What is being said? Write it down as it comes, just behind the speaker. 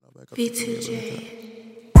B2J.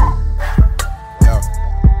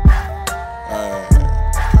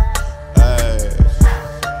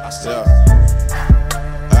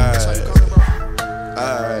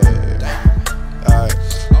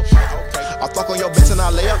 I fuck on your bitch and I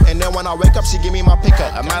lay up, and then when I wake up, she give me my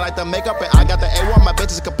pickup. I might like the makeup, and I got the A1. My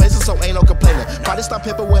bitch is complacent, so ain't no complaining. Probably stop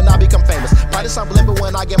pimping when I become famous. Probably stop limping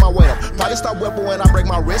when I get my weight up. Probably stop whipping when I break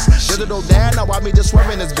my wrist. Digital dad, now watch me just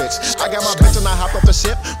swerving this bitch. I got my bitch and I hop off the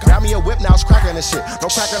ship. Grab me a whip, now it's cracking this shit. No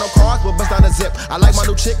cracking no cars, but bust down the zip. I like my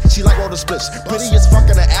new chick, she like roller splits. Pretty as fuck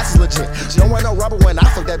and the ass is legit. Don't wear no rubber when I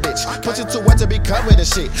fuck that bitch. Pussy too wet to be covered in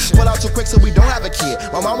shit. Pull out too quick so we don't have a kid.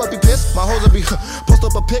 My mama be pissed, my hoes will be post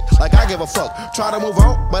up a pic like I give a fuck. Try to move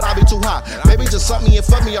on, but I be too high. Baby just suck me and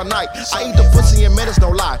fuck me all night. I eat the pussy in minutes, no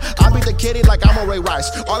lie. I beat the kitty like I'm a Ray Rice.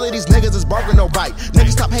 All of these niggas is broken, no bite.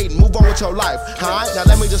 Niggas stop hating, move on with your life. Alright, now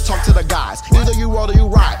let me just talk to the guys. Either you roll or you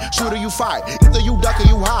ride, shoot or you fight. Either you duck or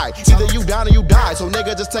you hide. Either you down or you die. So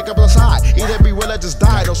nigga just take up the side. Either be real or just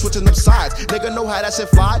die. Don't switching them sides. Nigga know how that shit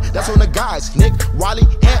fly. That's on the guys. Nick, Wally,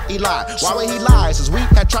 and Eli. Why would he lie? Since we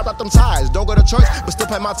had trapped out them ties. Don't go to church, but still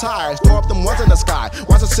pay my tires. Throw up them ones in the sky.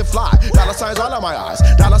 Watch the shit fly. Dollar signs all in my eyes.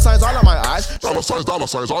 Dollar signs all in my eyes. Dollar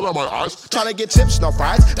signs all in my eyes. Tryna get chips, no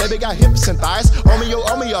fries. Baby got hips and thighs. Oh me,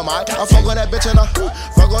 oh my. I fuck on that bitch and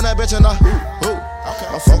fuck on that bitch and I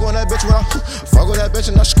fuck on that bitch when I fuck on that bitch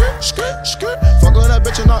and I skirt. Fuck on that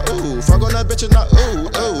bitch and I fuck on that bitch and I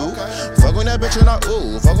fuck on that bitch and I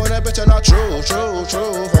fuck on that bitch and I true.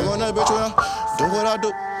 Fuck on that bitch when I do what I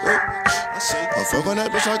do. I fuck on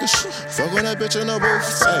that bitch like a fuck on that bitch in the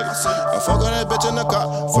booth. I fuck on that bitch in the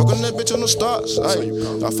car, fuck on that bitch on the stars.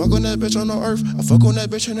 I fuck on that bitch on the earth, I fuck on that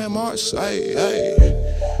bitch in that Mars.